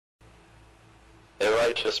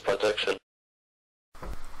righteous protection.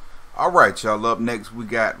 Alright, y'all, up next we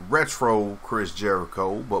got Retro Chris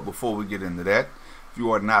Jericho. But before we get into that, if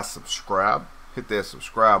you are not subscribed, hit that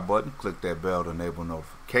subscribe button, click that bell to enable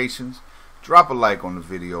notifications, drop a like on the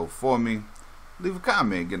video for me, leave a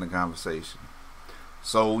comment, get in the conversation.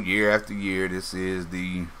 So year after year, this is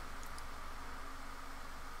the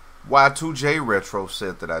Y2J retro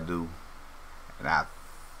set that I do, and I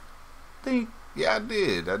think, yeah, I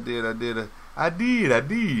did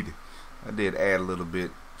add a little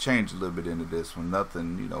bit, change a little bit into this one.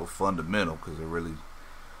 Nothing, you know, fundamental, because it really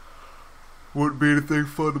wouldn't be anything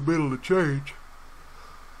fundamental to change.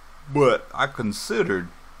 But I considered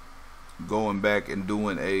going back and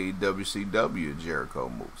doing a WCW Jericho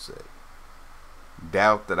moveset.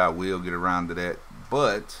 Doubt that I will get around to that,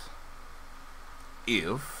 but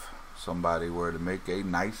if somebody were to make a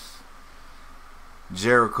nice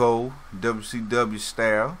Jericho WCW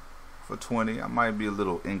style for 20, I might be a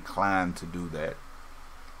little inclined to do that.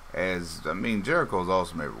 As, I mean, Jericho's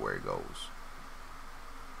awesome everywhere he goes.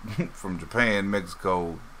 From Japan,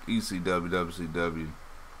 Mexico, ECW, WCW,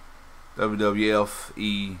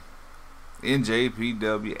 WWF,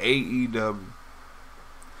 NJPW, AEW.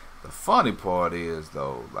 The funny part is,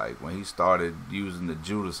 though, like when he started using the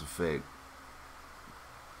Judas effect,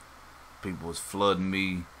 people was flooding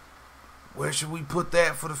me. Where should we put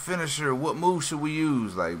that for the finisher? What move should we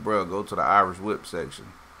use? Like, bro, go to the Irish whip section.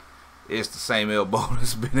 It's the same elbow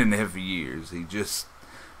that's been in there for years. He just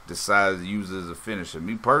decided to use it as a finisher.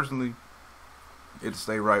 Me personally, it'll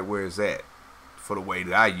stay right where it's at for the way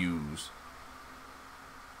that I use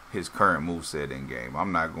his current moveset in game.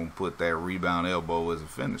 I'm not going to put that rebound elbow as a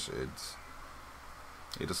finisher.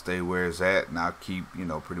 It'll stay where it's at, and I'll keep, you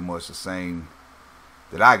know, pretty much the same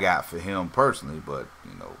that I got for him personally. But,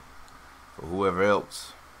 you know, for whoever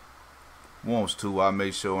else wants to, I'll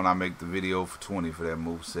make sure when I make the video for 20 for that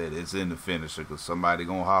moveset, it's in the finisher, because somebody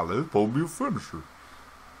going to holler, it's supposed to be a finisher.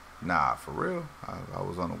 Nah, for real? I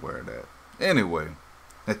was unaware of that. Anyway,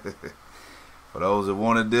 for those that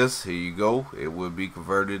wanted this, here you go. It will be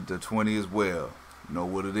converted to 20 as well. You know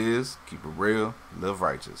what it is. Keep it real. Live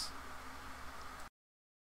righteous.